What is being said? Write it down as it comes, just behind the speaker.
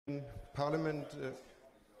Parliament,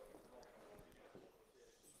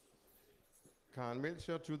 Karen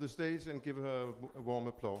Melchior to the stage and give her a warm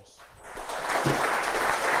applause.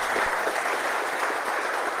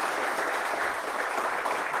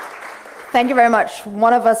 Thank you very much.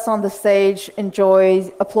 One of us on the stage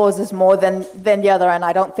enjoys applauses more than the other, and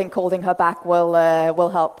I don't think holding her back will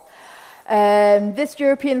help. This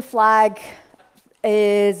European flag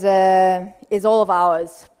is all of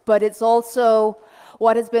ours, but it's also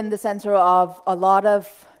what has been the center of a lot of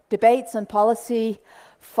debates and policy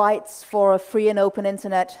fights for a free and open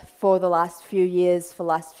internet for the last few years, for the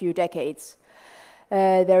last few decades.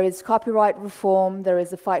 There is copyright reform, there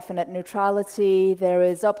is a fight for net neutrality, there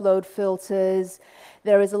is upload filters,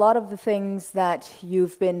 there is a lot of the things that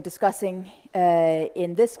you've been discussing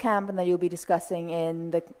in this camp and that you'll be discussing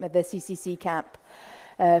in the CCC camp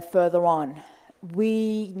further on.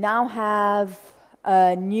 We now have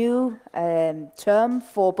a new term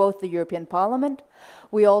for both the European Parliament.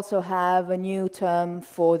 We also have a new term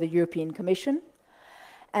for the European Commission.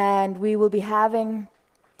 And we will be having,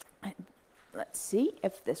 let's see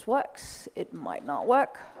if this works. It might not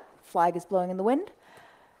work. Flag is blowing in the wind.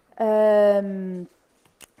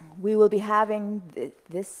 We will be having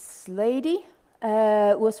this lady,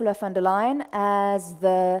 Ursula von der Leyen, as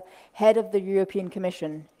the head of the European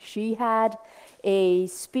Commission. She had a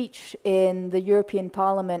speech in the European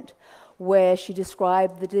Parliament where she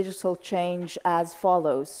described the digital change as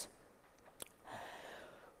follows.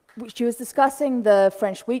 She was discussing the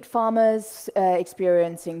French wheat farmers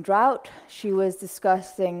experiencing drought. She was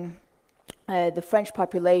discussing the French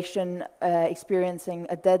population experiencing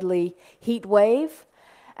a deadly heat wave.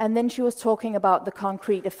 And then she was talking about the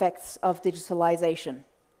concrete effects of digitalization.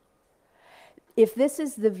 If this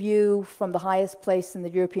is the view from the highest place in the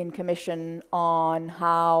European Commission on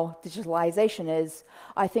how digitalization is,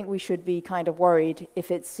 I think we should be kind of worried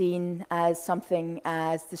if it's seen as something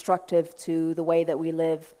as destructive to the way that we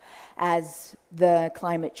live as the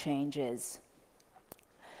climate change is.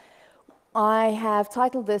 I have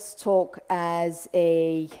titled this talk as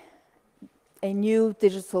a new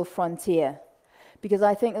digital frontier, because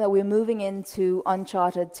I think that we're moving into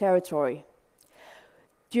uncharted territory.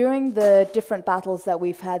 During the different battles that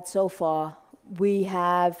we've had so far, we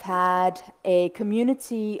have had a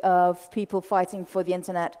community of people fighting for the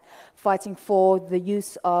internet, fighting for the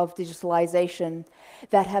use of digitalization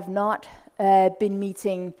that have not been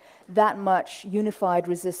meeting that much unified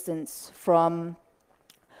resistance from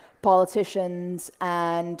politicians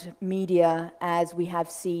and media as we have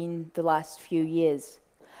seen the last few years.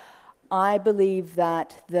 I believe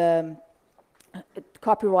that the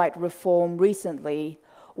copyright reform recently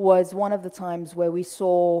was one of the times where we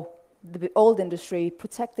saw the old industry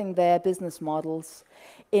protecting their business models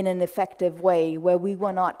in an effective way, where we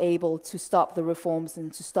were not able to stop the reforms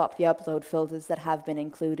and to stop the upload filters that have been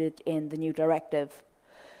included in the new directive.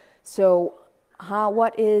 So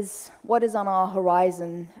what is on our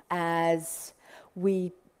horizon as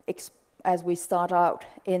we start out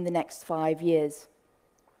in the next 5 years?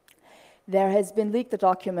 There has been leaked a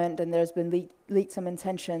document, and there's been leaked some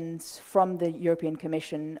intentions from the European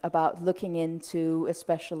Commission about looking into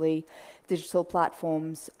especially digital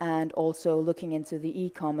platforms and also looking into the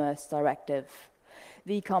e-commerce directive.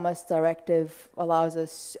 The e-commerce directive allows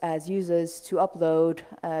us as users to upload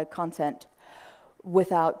content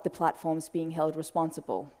without the platforms being held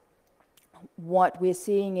responsible. What we're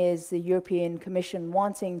seeing is the European Commission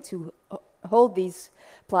wanting to hold these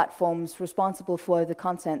platforms responsible for the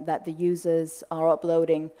content that the users are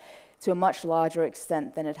uploading to a much larger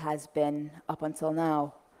extent than it has been up until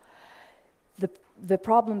now. The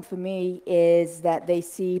problem for me is that they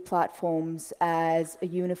see platforms as a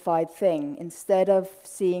unified thing. Instead of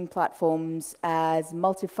seeing platforms as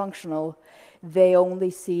multifunctional, they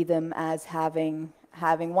only see them as having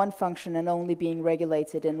one function and only being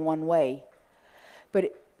regulated in one way.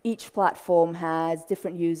 But each platform has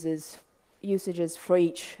different usages for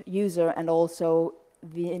each user, and also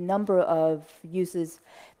the number of uses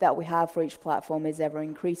that we have for each platform is ever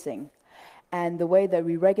increasing. And the way that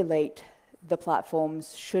we regulate the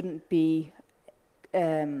platforms shouldn't be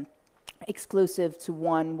exclusive to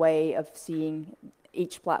one way of seeing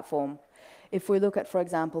each platform. If we look at, for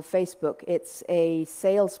example, Facebook, it's a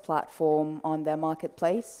sales platform on their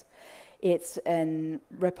marketplace. It's a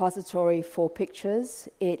repository for pictures.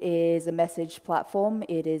 It is a message platform.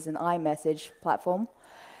 It is an iMessage platform.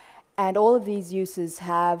 And all of these uses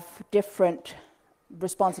have different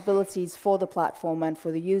responsibilities for the platform and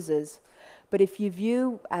for the users. But if you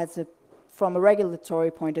view from a regulatory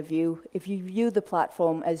point of view, if you view the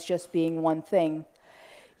platform as just being one thing,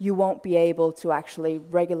 you won't be able to actually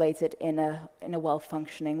regulate it in a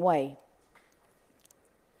well-functioning way.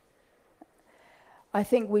 I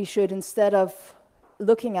think we should, instead of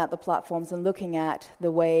looking at the platforms and looking at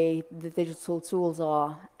the way the digital tools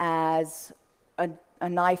are as a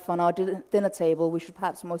knife on our dinner table, we should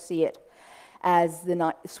perhaps more see it as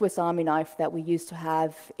the Swiss Army knife that we used to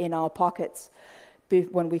have in our pockets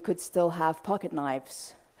when we could still have pocket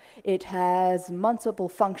knives. It has multiple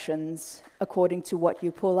functions according to what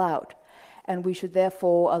you pull out, and we should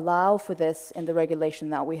therefore allow for this in the regulation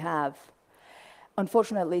that we have.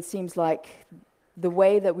 Unfortunately, it seems like the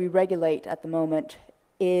way that we regulate at the moment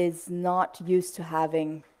is not used to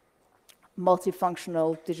having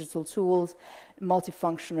multifunctional digital tools,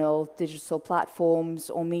 multifunctional digital platforms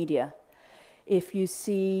or media. If you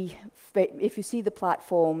see the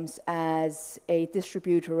platforms as a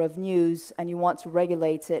distributor of news and you want to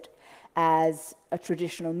regulate it as a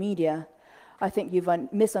traditional media, I think you've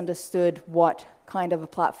misunderstood what kind of a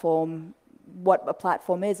platform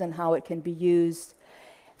is and how it can be used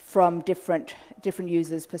from different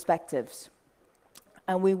users' perspectives.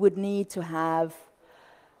 And we would need to have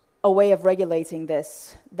a way of regulating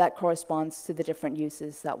this that corresponds to the different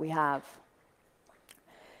uses that we have.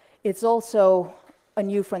 It's also a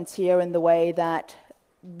new frontier in the way that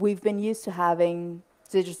we've been used to having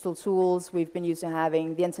digital tools, we've been used to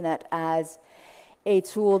having the internet as a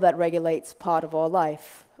tool that regulates part of our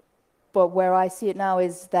life. But where I see it now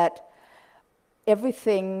is that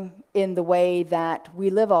everything in the way that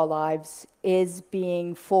we live our lives is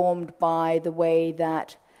being formed by the way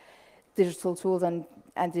that digital tools and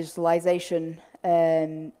digitalization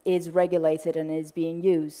is regulated and is being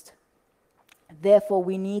used. Therefore,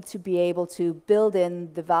 we need to be able to build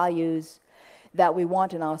in the values that we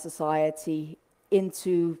want in our society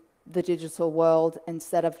into the digital world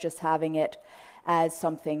instead of just having it as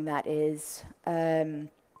something that is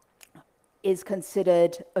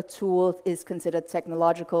considered a tool, is considered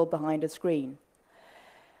technological behind a screen.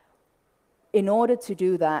 In order to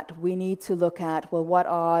do that, we need to look at, well, what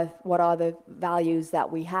are the values that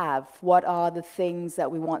we have? What are the things that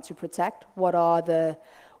we want to protect? What are the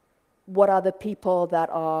people that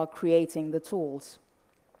are creating the tools?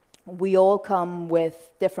 We all come with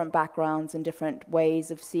different backgrounds and different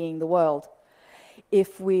ways of seeing the world.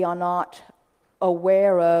 If we are not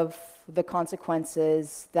aware of the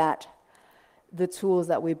consequences that the tools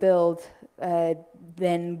that we build,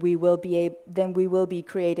 then we will be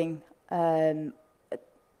creating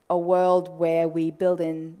a world where we build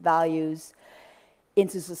in values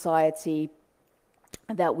into society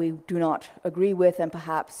that we do not agree with, and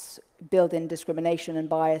perhaps build in discrimination and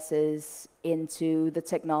biases into the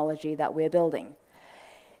technology that we're building.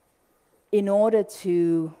 In order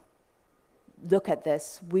to look at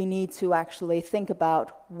this, we need to actually think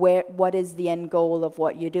about what is the end goal of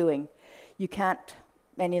what you're doing. You can't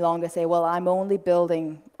any longer say, well, I'm only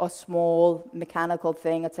building a small mechanical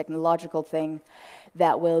thing, a technological thing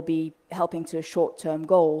that will be helping to a short-term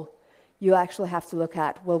goal. You actually have to look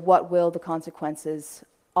at, well, what will the consequences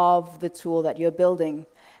of the tool that you're building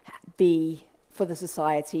be for the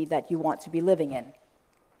society that you want to be living in?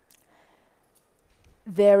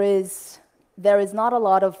 There is not a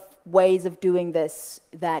lot of ways of doing this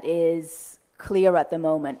that is clear at the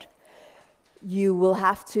moment. You will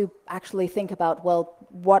have to actually think about, well,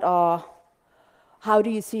 how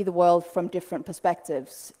do you see the world from different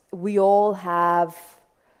perspectives? We all have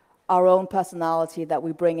our own personality that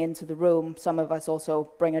we bring into the room. Some of us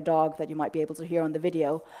also bring a dog that you might be able to hear on the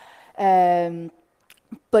video.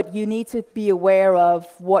 But you need to be aware of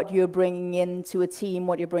what you're bringing into a team,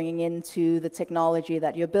 what you're bringing into the technology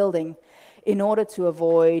that you're building, in order to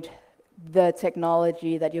avoid the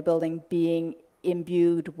technology that you're building being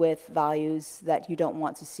imbued with values that you don't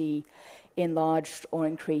want to see enlarged or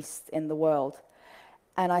increased in the world.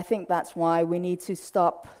 And I think that's why we need to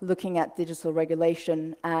stop looking at digital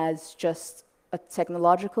regulation as just a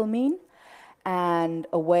technological mean and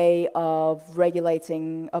a way of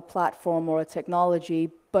regulating a platform or a technology,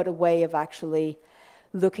 but a way of actually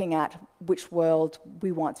looking at which world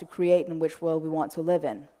we want to create and which world we want to live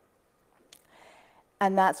in.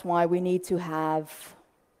 And that's why we need to have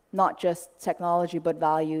not just technology, but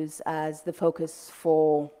values as the focus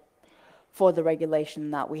for the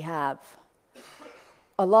regulation that we have.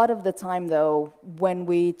 A lot of the time, though, when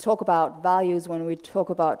we talk about values, when we talk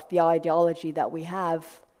about the ideology that we have,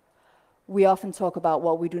 we often talk about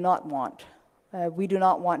what we do not want. We do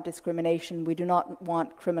not want discrimination. We do not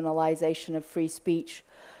want criminalization of free speech.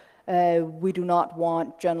 We do not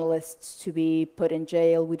want journalists to be put in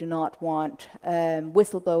jail. We do not want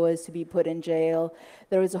whistleblowers to be put in jail.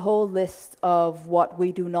 There is a whole list of what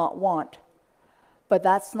we do not want. But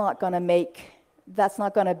that's not going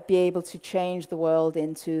to be able to change the world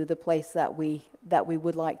into the place that we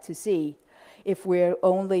would like to see. If we're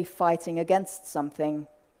only fighting against something,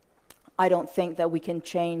 I don't think that we can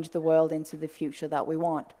change the world into the future that we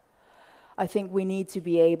want. I think we need to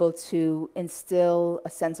be able to instill a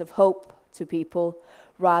sense of hope to people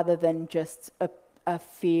rather than just a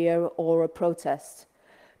fear or a protest,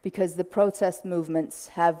 because the protest movements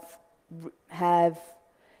have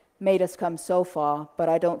made us come so far, but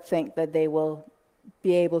I don't think that they will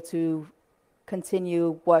be able to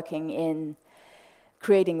continue working in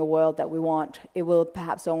creating a world that we want. It will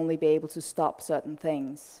perhaps only be able to stop certain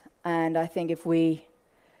things. And I think if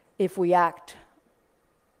we act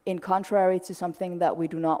in contrary to something that we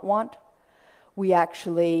do not want, we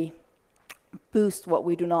actually boost what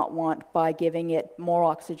we do not want by giving it more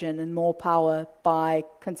oxygen and more power by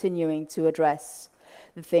continuing to address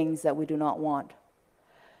the things that we do not want.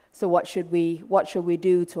 So what should we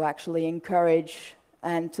do to actually encourage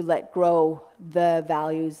and to let grow the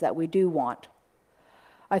values that we do want?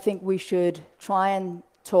 I think we should try and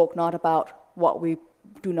talk not about what we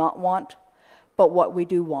do not want, but what we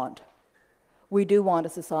do want. We do want a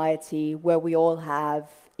society where we all have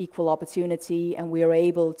equal opportunity and we are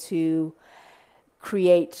able to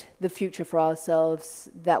create the future for ourselves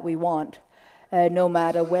that we want, no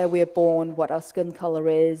matter where we're born, what our skin color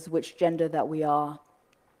is, which gender that we are.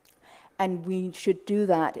 And we should do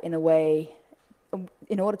that in a way,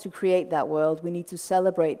 in order to create that world, we need to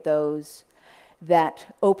celebrate those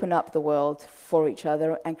that open up the world for each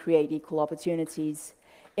other and create equal opportunities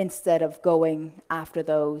instead of going after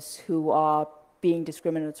those who are being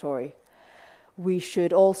discriminatory. We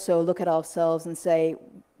should also look at ourselves and say,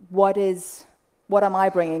 what am I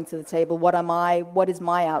bringing to the table? What is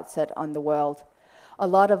my outset on the world? A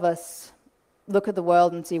lot of us look at the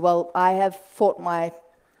world and see, well, I've fought my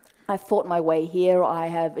way here, I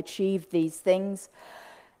have achieved these things,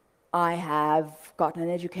 I have gotten an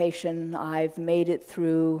education, I've made it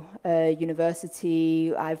through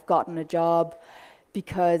university, I've gotten a job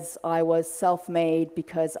because I was self-made,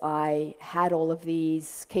 because I had all of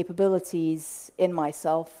these capabilities in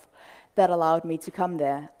myself that allowed me to come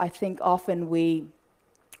there. I think often we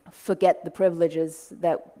forget the privileges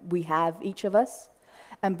that we have, each of us,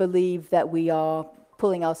 and believe that we are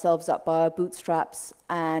pulling ourselves up by our bootstraps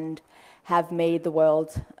and have made the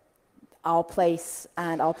world our place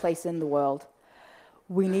and our place in the world.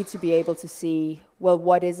 We need to be able to see, well,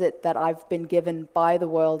 what is it that I've been given by the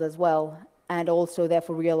world as well, and also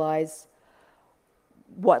therefore realize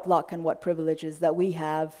what luck and what privileges that we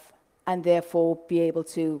have, and therefore be able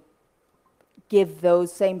to give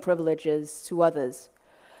those same privileges to others.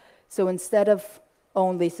 So instead of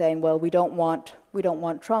only saying, well, we don't want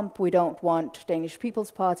Trump, we don't want Danish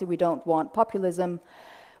People's Party, we don't want populism,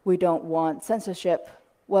 we don't want censorship,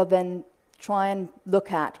 well then try and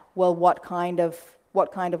look at, well, what kind of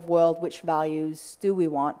world, which values do we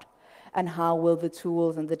want, and how will the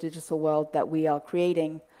tools and the digital world that we are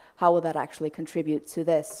creating, how will that actually contribute to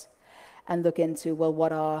this? And look into, well,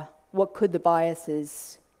 what could the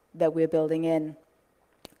biases that we're building in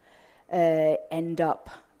end up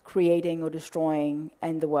creating or destroying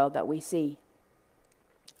in the world that we see?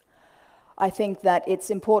 I think that it's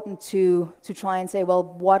important to try and say, well,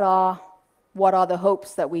 what are the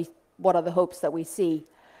hopes that we see?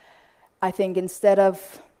 I think instead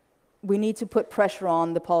of, we need to put pressure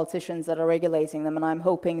on the politicians that are regulating them, and I'm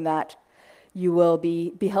hoping that you will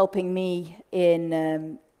be helping me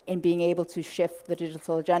in being able to shift the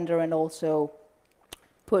digital agenda and also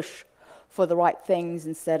push for the right things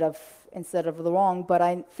instead of the wrong. But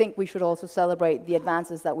I think we should also celebrate the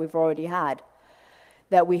advances that we've already had,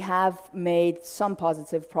 that we have made some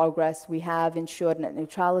positive progress. We have ensured net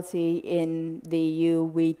neutrality in the EU.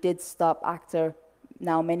 We did stop ACTA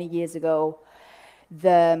now many years ago.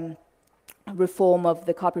 The reform of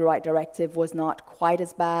the copyright directive was not quite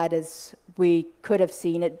as bad as we could have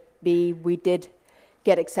seen it be. We did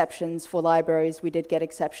get exceptions for libraries, we did get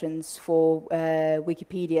exceptions for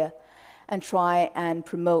Wikipedia, and try and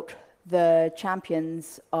promote the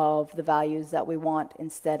champions of the values that we want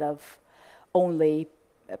instead of only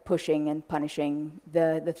pushing and punishing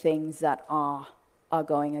the things that are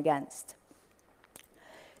going against.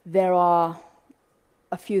 There are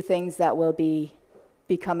a few things that will be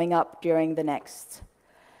coming up during the next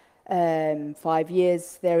 5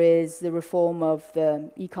 years. There is the reform of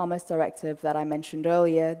the e-commerce directive that I mentioned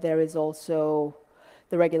earlier. There is also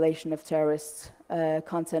the regulation of terrorist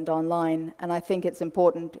content online. And I think it's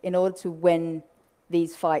important, in order to win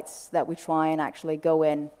these fights, that we try and actually go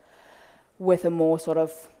in with a more sort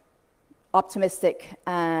of optimistic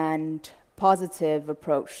and positive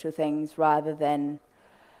approach to things rather than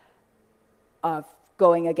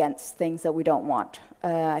going against things that we don't want.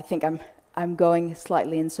 I think I'm going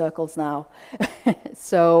slightly in circles now.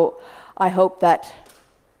 So I hope that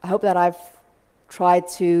I've tried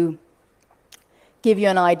to give you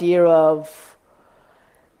an idea of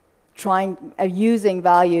using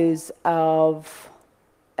values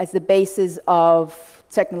as the basis of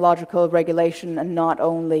technological regulation, and not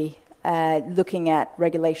only looking at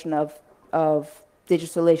regulation of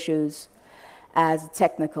digital issues as a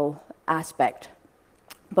technical aspect,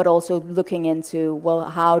 but also looking into, well,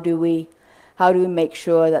 how do we make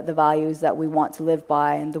sure that the values that we want to live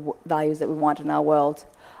by and the values that we want in our world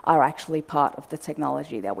are actually part of the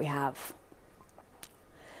technology that we have.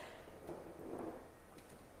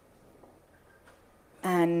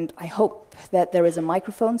 And I hope that there is a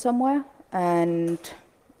microphone somewhere, and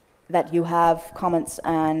that you have comments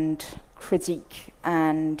and critique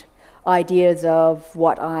and ideas of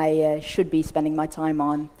what I should be spending my time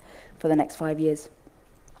on for the next 5 years.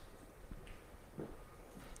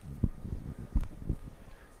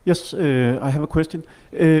 Yes, I have a question.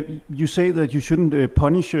 You say that you shouldn't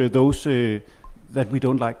punish those that we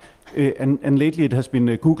don't like. And lately it has been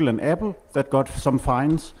Google and Apple that got some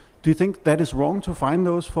fines. Do you think that is wrong to fine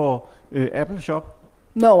those for Apple shop?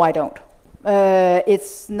 No, I don't.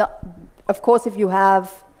 It's not. Of course, if you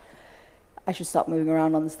have, I should stop moving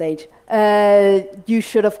around on the stage. You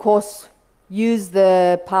should, of course, use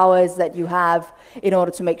the powers that you have in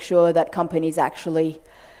order to make sure that companies actually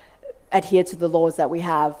adhere to the laws that we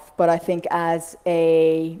have. But I think as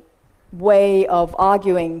a way of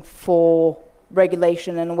arguing for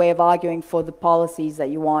regulation and a way of arguing for the policies that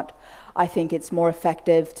you want, I think it's more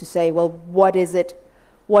effective to say, well, what is it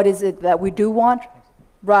that we do want,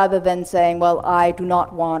 rather than saying, well, I do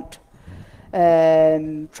not want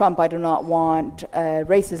Trump, I do not want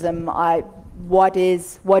racism. What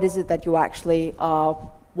is it that you actually are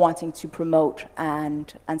wanting to promote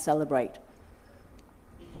and celebrate?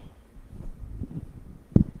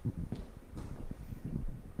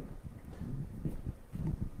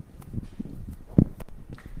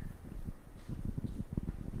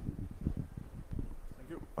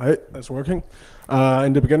 Hi, that's working.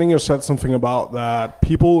 In the beginning, you said something about that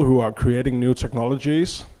people who are creating new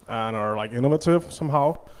technologies and are like innovative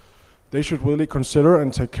somehow, they should really consider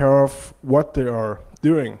and take care of what they are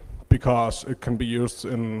doing, because it can be used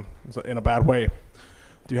in a bad way.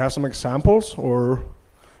 Do you have some examples? Or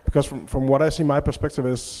because from what I see, my perspective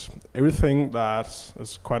is everything that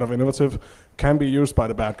is quite of innovative can be used by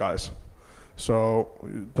the bad guys. So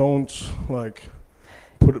don't like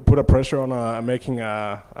put a pressure on making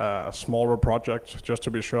a smaller project just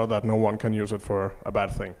to be sure that no one can use it for a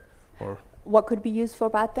bad thing. Or What could be used for a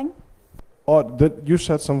bad thing? or that you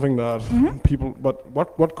said something that people, but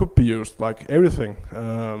what could be used? Like everything.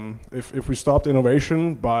 If we stopped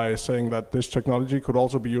innovation by saying that this technology could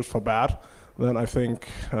also be used for bad, then I think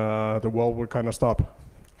the world would kind of stop.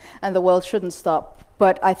 And the world shouldn't stop.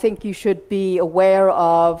 But I think you should be aware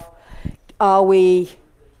of, are we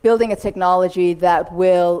building a technology that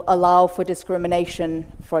will allow for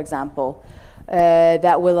discrimination, for example,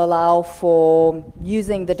 that will allow for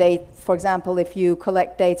using the data. For example, if you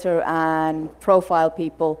collect data and profile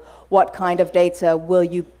people, what kind of data will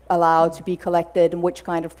you allow to be collected, and which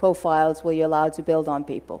kind of profiles will you allow to build on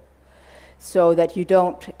people? So that you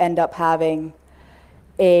don't end up having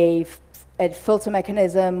a filter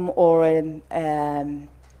mechanism or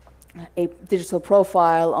a digital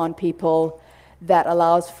profile on people that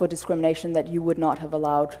allows for discrimination that you would not have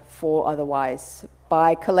allowed for otherwise.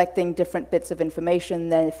 By collecting different bits of information,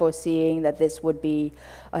 then foreseeing that this would be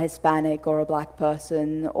a Hispanic or a black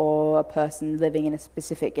person or a person living in a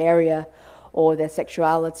specific area, or their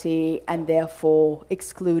sexuality, and therefore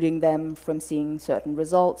excluding them from seeing certain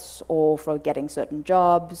results or for getting certain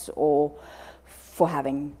jobs or for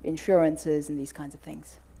having insurances and these kinds of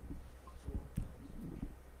things.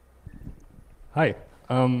 Hi.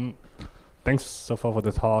 Thanks so far for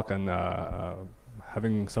the talk and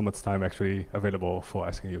having so much time actually available for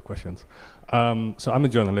asking you questions. So I'm a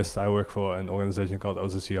journalist. I work for an organization called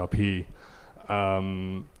OCCRP.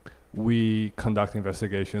 We conduct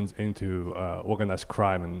investigations into organized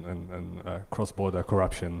crime and cross-border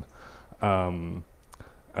corruption. This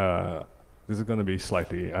is going to be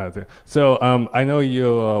slightly... So I know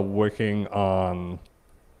you're working on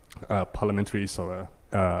parliamentary sort of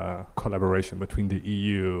collaboration between the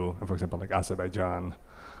EU and, for example, like Azerbaijan.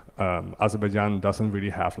 Azerbaijan doesn't really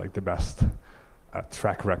have like the best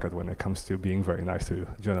track record when it comes to being very nice to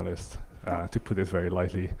journalists, to put it very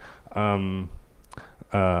lightly. I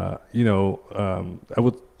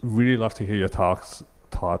would really love to hear your talks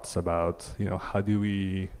thoughts about, how do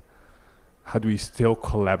we still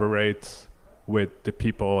collaborate with the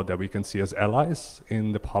people that we can see as allies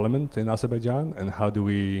in the parliament in Azerbaijan, and how do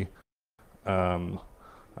we?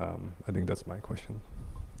 I think that's my question.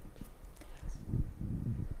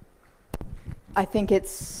 I think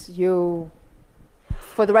it's you.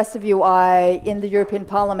 For the rest of you, in the European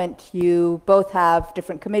Parliament, you both have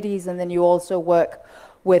different committees, and then you also work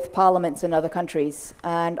with parliaments in other countries.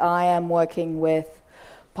 And I am working with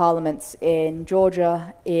parliaments in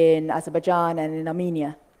Georgia, in Azerbaijan, and in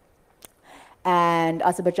Armenia. And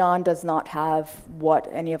Azerbaijan does not have what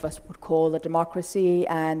any of us would call a democracy,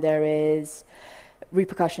 and there is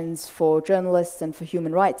repercussions for journalists and for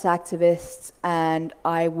human rights activists, and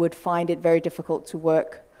I would find it very difficult to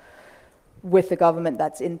work with the government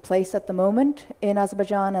that's in place at the moment in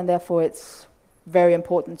Azerbaijan, and therefore it's very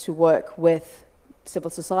important to work with civil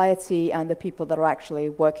society and the people that are actually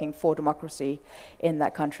working for democracy in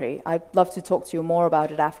that country. I'd love to talk to you more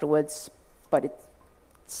about it afterwards, but it's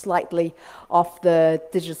slightly off the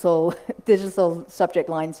digital subject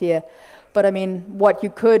lines here. But I mean,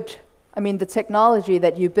 the technology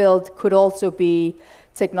that you build could also be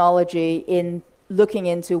technology in looking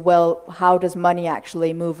into, well, how does money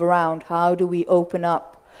actually move around? How do we open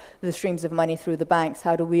up the streams of money through the banks?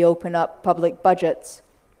 How do we open up public budgets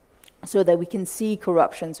so that we can see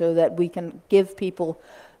corruption, so that we can give people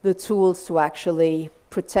the tools to actually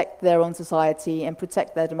protect their own society and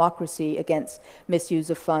protect their democracy against misuse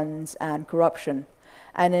of funds and corruption?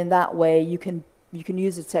 And in that way, you can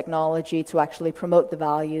use the technology to actually promote the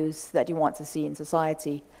values that you want to see in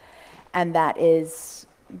society. And that is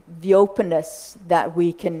the openness that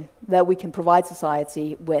we can provide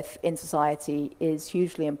society with in society is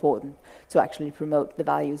hugely important to actually promote the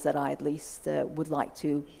values that I at least would like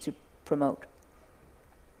to promote.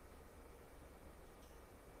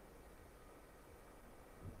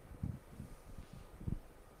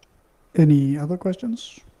 Any other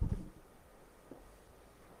questions?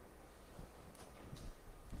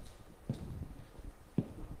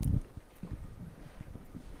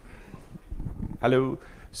 Hello.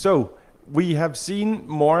 So we have seen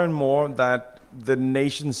more and more that the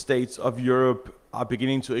nation states of Europe are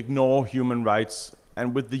beginning to ignore human rights.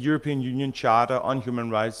 And with the European Union Charter on Human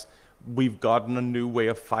Rights, we've gotten a new way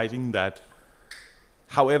of fighting that.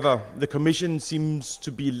 However, the Commission seems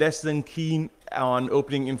to be less than keen on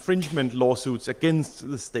opening infringement lawsuits against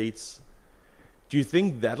the states. Do you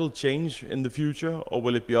think that'll change in the future, or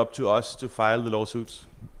will it be up to us to file the lawsuits?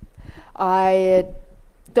 I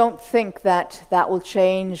don't think that will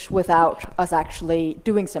change without us actually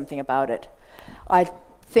doing something about it. I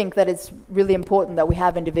think that it's really important that we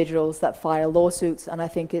have individuals that file lawsuits, and I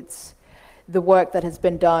think it's the work that has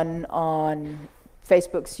been done on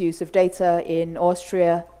Facebook's use of data in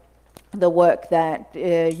Austria, the work that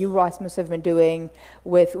you, Rasmus, have been doing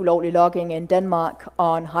with ulovlig logging in Denmark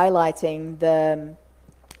on highlighting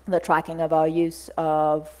the tracking of our use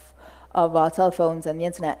of our telephones and the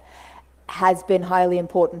internet, has been highly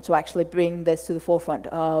important to actually bring this to the forefront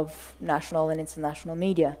of national and international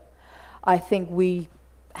media. I think we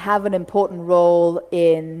have an important role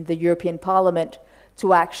in the European Parliament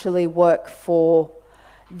to actually work for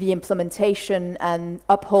the implementation and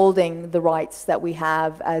upholding the rights that we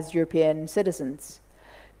have as European citizens.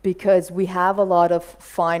 Because we have a lot of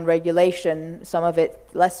fine regulation, some of it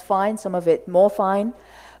less fine, some of it more fine,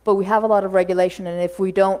 but we have a lot of regulation, and if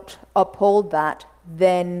we don't uphold that,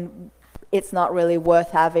 then it's not really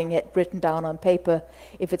worth having it written down on paper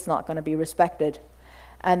if it's not going to be respected.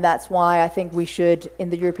 And that's why I think we should,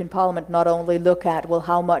 in the European Parliament, not only look at, well,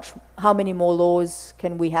 how many more laws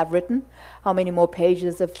can we have written, how many more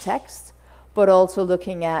pages of text, but also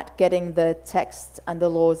looking at getting the text and the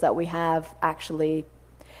laws that we have actually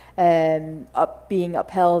being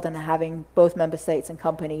upheld, and having both member states and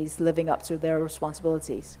companies living up to their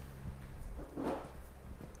responsibilities.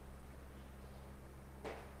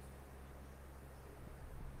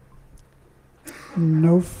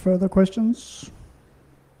 No further questions?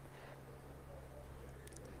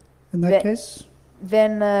 In that case?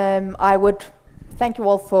 Then I would thank you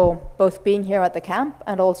all for both being here at the camp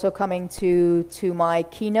and also coming to my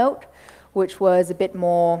keynote, which was a bit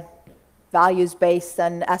more values-based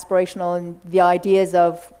and aspirational, and the ideas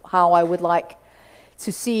of how I would like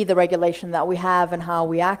to see the regulation that we have and how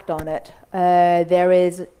we act on it.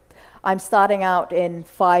 I'm starting out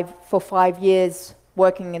for 5 years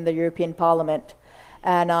working in the European Parliament,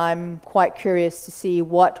 and I'm quite curious to see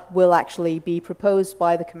what will actually be proposed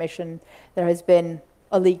by the Commission. There has been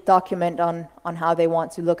a leaked document on how they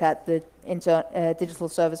want to look at the digital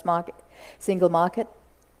service market, single market,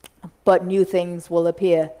 but new things will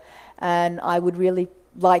appear. And I would really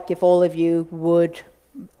like if all of you would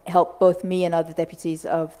help both me and other deputies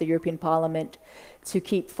of the European Parliament to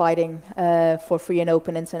keep fighting for free and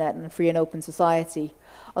open internet and free and open society.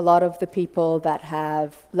 A lot of the people that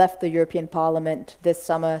have left the European Parliament this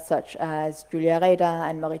summer, such as Julia Reda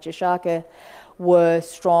and Marietje Schaake, were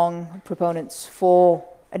strong proponents for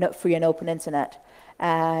a free and open internet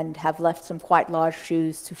and have left some quite large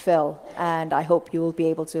shoes to fill. And I hope you will be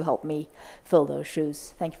able to help me fill those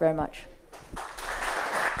shoes. Thank you very much.